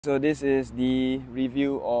So this is the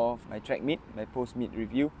review of my track meet, my post-meet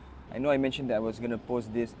review. I know I mentioned that I was going to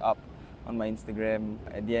post this up on my Instagram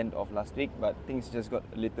at the end of last week, but things just got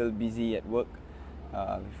a little busy at work.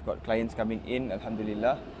 We've got clients coming in,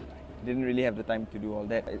 alhamdulillah. Didn't really have the time to do all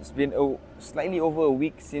that. It's been slightly over a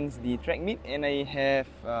week since the track meet, and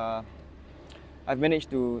I've managed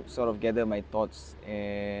to sort of gather my thoughts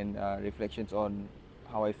and reflections on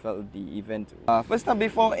how I felt the event. First up,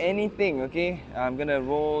 before anything, okay, I'm gonna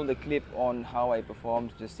roll the clip on how I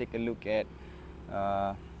performed. Just take a look at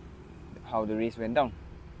how the race went down.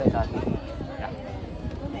 Yeah.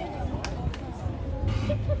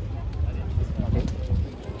 Okay.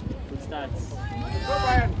 Good starts.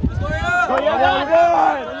 Go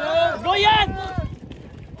Yan! Go Yan!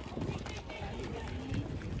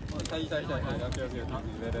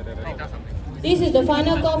 This is the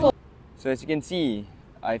final call for. So as you can see,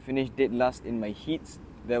 I finished dead last in my heats.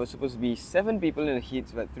 There was supposed to be 7 people in the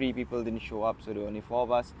heats, but 3 people didn't show up, so there were only 4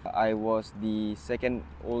 of us. I was the second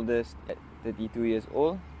oldest at 32 years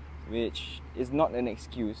old, which is not an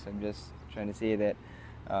excuse. I'm just trying to say that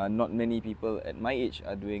not many people at my age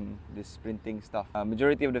are doing this sprinting stuff.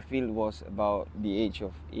 Majority of the field was about the age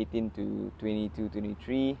of 18 to 22,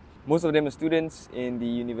 23. Most of them are students in the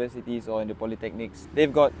universities or in the polytechnics.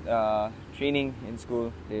 They've got training in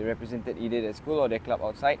school. They represented either their school or their club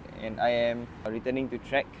outside, and I am returning to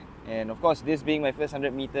track. And of course, this being my first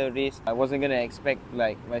 100-meter race, I wasn't gonna expect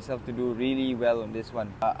myself to do really well on this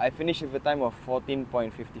one. I finished with a time of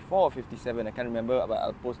 14.54 or 57, I can't remember, but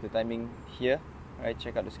I'll post the timing here. Alright,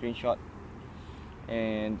 check out the screenshot.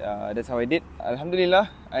 And that's how I did.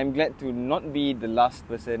 Alhamdulillah, I'm glad to not be the last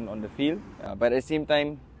person on the field, but at the same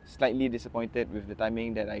time, slightly disappointed with the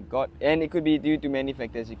timing that I got. And it could be due to many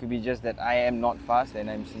factors. It could be just that I am not fast and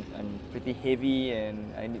I'm pretty heavy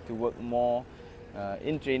and I need to work more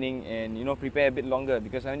in training and prepare a bit longer,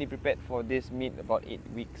 because I only prepared for this meet about 8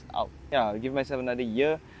 weeks out. Yeah, I'll give myself another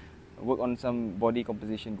year, work on some body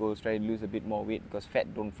composition goals, try to lose a bit more weight because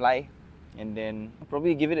fat don't fly, and then I'll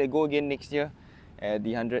probably give it a go again next year at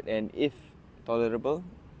the 100, and if tolerable,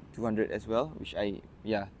 200 as well, which I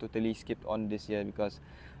totally skipped on this year because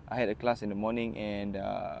I had a class in the morning. And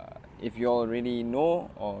if you all already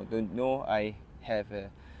know or don't know,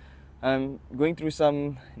 I'm going through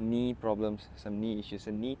some knee problems, some knee issues,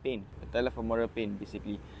 some knee pain, patellofemoral pain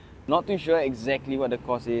basically. Not too sure exactly what the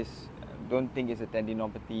cause is. I don't think it's a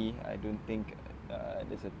tendinopathy. I don't think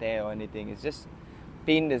there's a tear or anything. It's just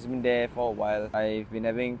pain that's been there for a while. I've been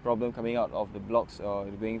having problem coming out of the blocks or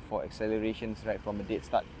going for accelerations right from a dead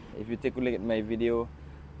start. If you take a look at my video,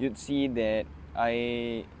 you'd see that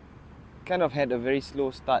I kind of had a very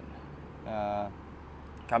slow start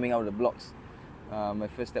coming out of the blocks. My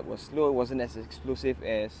first step was slow. It wasn't as explosive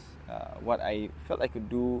as what I felt I could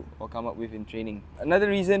do or come up with in training. Another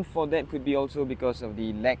reason for that could be also because of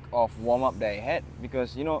the lack of warm-up that I had,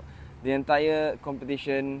 because the entire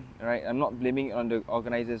competition, right, I'm not blaming it on the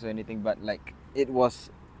organizers or anything, but it was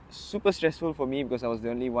super stressful for me because I was the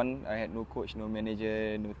only one. I had no coach, no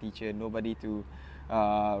manager, no teacher, nobody to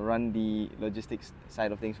run the logistics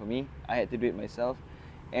side of things for me. I had to do it myself,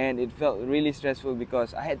 and it felt really stressful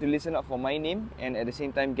because I had to listen up for my name and at the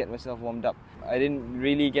same time get myself warmed up. I didn't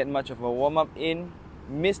really get much of a warm-up in.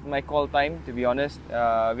 Missed my call time, to be honest.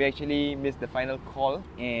 We actually missed the final call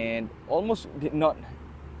and almost did not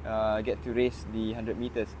get to race the 100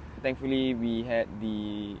 meters. Thankfully, we had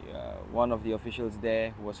the one of the officials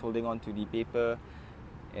there who was holding on to the paper,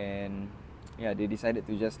 and yeah, they decided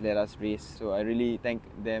to just let us race. So I really thank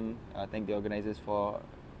them, thank the organizers for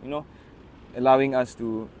allowing us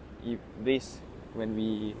to race when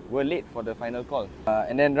we were late for the final call.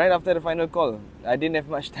 And then right after the final call, I didn't have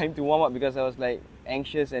much time to warm up because I was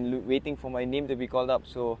anxious and waiting for my name to be called up.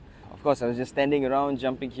 So of course I was just standing around,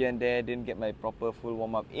 jumping here and there, didn't get my proper full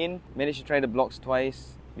warm up in. Managed to try the blocks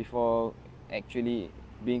twice before actually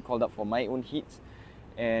being called up for my own heats.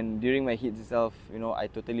 And during my heats itself, I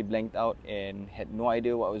totally blanked out and had no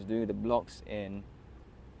idea what I was doing with the blocks, and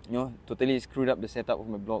totally screwed up the setup of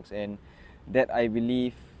my blocks, and that I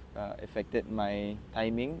believe affected my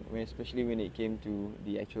timing, especially when it came to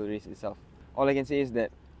the actual race itself. All I can say is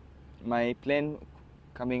that my plan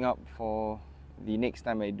coming up for the next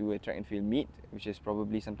time I do a track and field meet, which is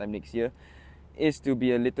probably sometime next year, is to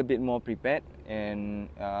be a little bit more prepared and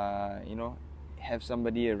have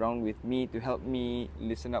somebody around with me to help me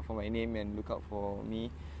listen up for my name and look out for me,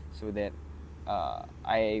 so that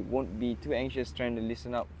I won't be too anxious trying to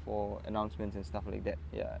listen up for announcements and stuff like that.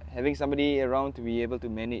 Yeah, having somebody around to be able to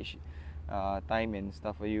manage time and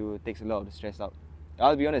stuff for you takes a lot of the stress out.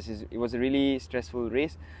 I'll be honest, it was a really stressful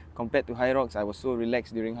race. Compared to high rocks, I was so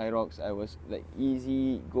relaxed during high rocks. I was like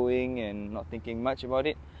easy going and not thinking much about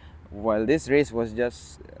it. While this race was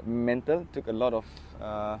just mental, took a lot of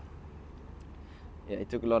it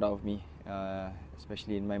took a lot out of me,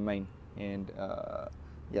 especially in my mind. And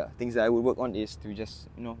yeah, things that I would work on is to just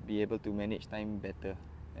be able to manage time better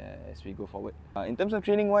as we go forward. In terms of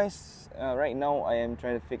training wise, right now I am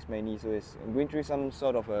trying to fix my knee, so I'm going through some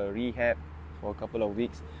sort of a rehab for a couple of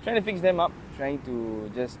weeks, trying to fix them up, trying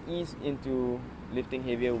to just ease into lifting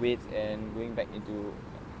heavier weights and going back into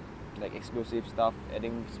like explosive stuff,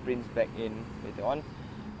 adding sprints back in later on.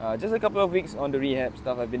 Just a couple of weeks on the rehab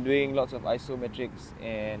stuff. I've been doing lots of isometrics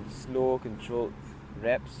and slow controlled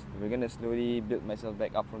reps. We're gonna slowly build myself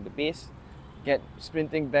back up from the pace, get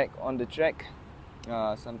sprinting back on the track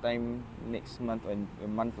sometime next month or a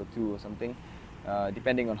month or two or something,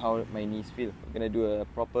 depending on how my knees feel. We're gonna do a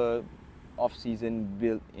proper off-season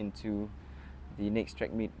build into the next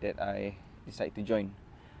track meet that I decide to join.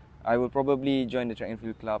 I will probably join the track and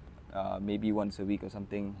field club maybe once a week or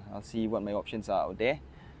something. I'll see what my options are out there,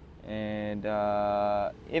 and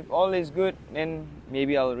if all is good, then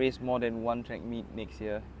maybe I'll race more than one track meet next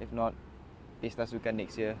year. If not, Pesta Sukan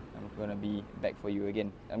next year, I'm gonna be back for you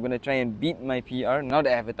again. I'm gonna try and beat my PR now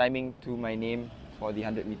that I have a timing to my name for the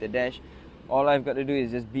 100-meter dash. All I've got to do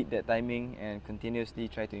is just beat that timing and continuously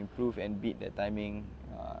try to improve and beat that timing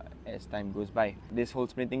as time goes by. This whole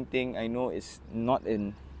sprinting thing, I know, is not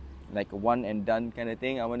in like a one and done kind of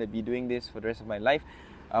thing. I want to be doing this for the rest of my life.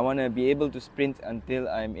 I want to be able to sprint until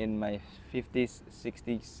I'm in my 50s,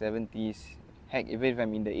 60s, 70s. Heck, even if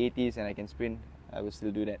I'm in the 80s and I can sprint, I will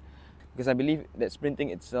still do that. Because I believe that sprinting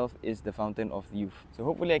itself is the fountain of youth. So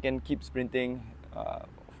hopefully I can keep sprinting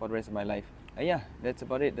for the rest of my life. Yeah, that's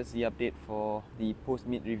about it. That's the update for the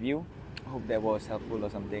post-meet review. I hope that was helpful or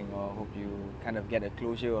something, or hope you kind of get a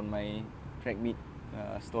closure on my track meet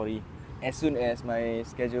story. As soon as my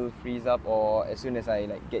schedule frees up, or as soon as I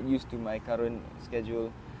get used to my current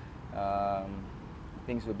schedule,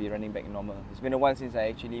 things will be running back normal. It's been a while since I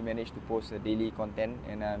actually managed to post daily content,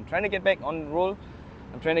 and I'm trying to get back on the roll.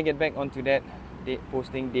 I'm trying to get back onto that,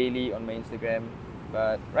 posting daily on my Instagram.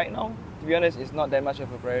 But right now, to be honest, it's not that much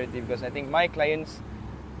of a priority, because I think my clients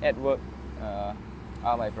at work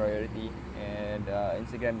are my priority, and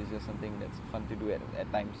Instagram is just something that's fun to do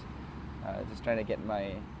at times. Just trying to get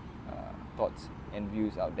my thoughts and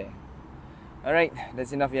views out there. Alright,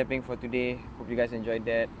 that's enough yapping for today. Hope you guys enjoyed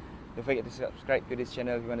that. Don't forget to subscribe to this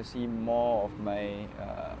channel if you want to see more of my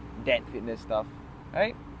dad fitness stuff.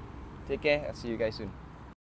 Alright, take care. I'll see you guys soon.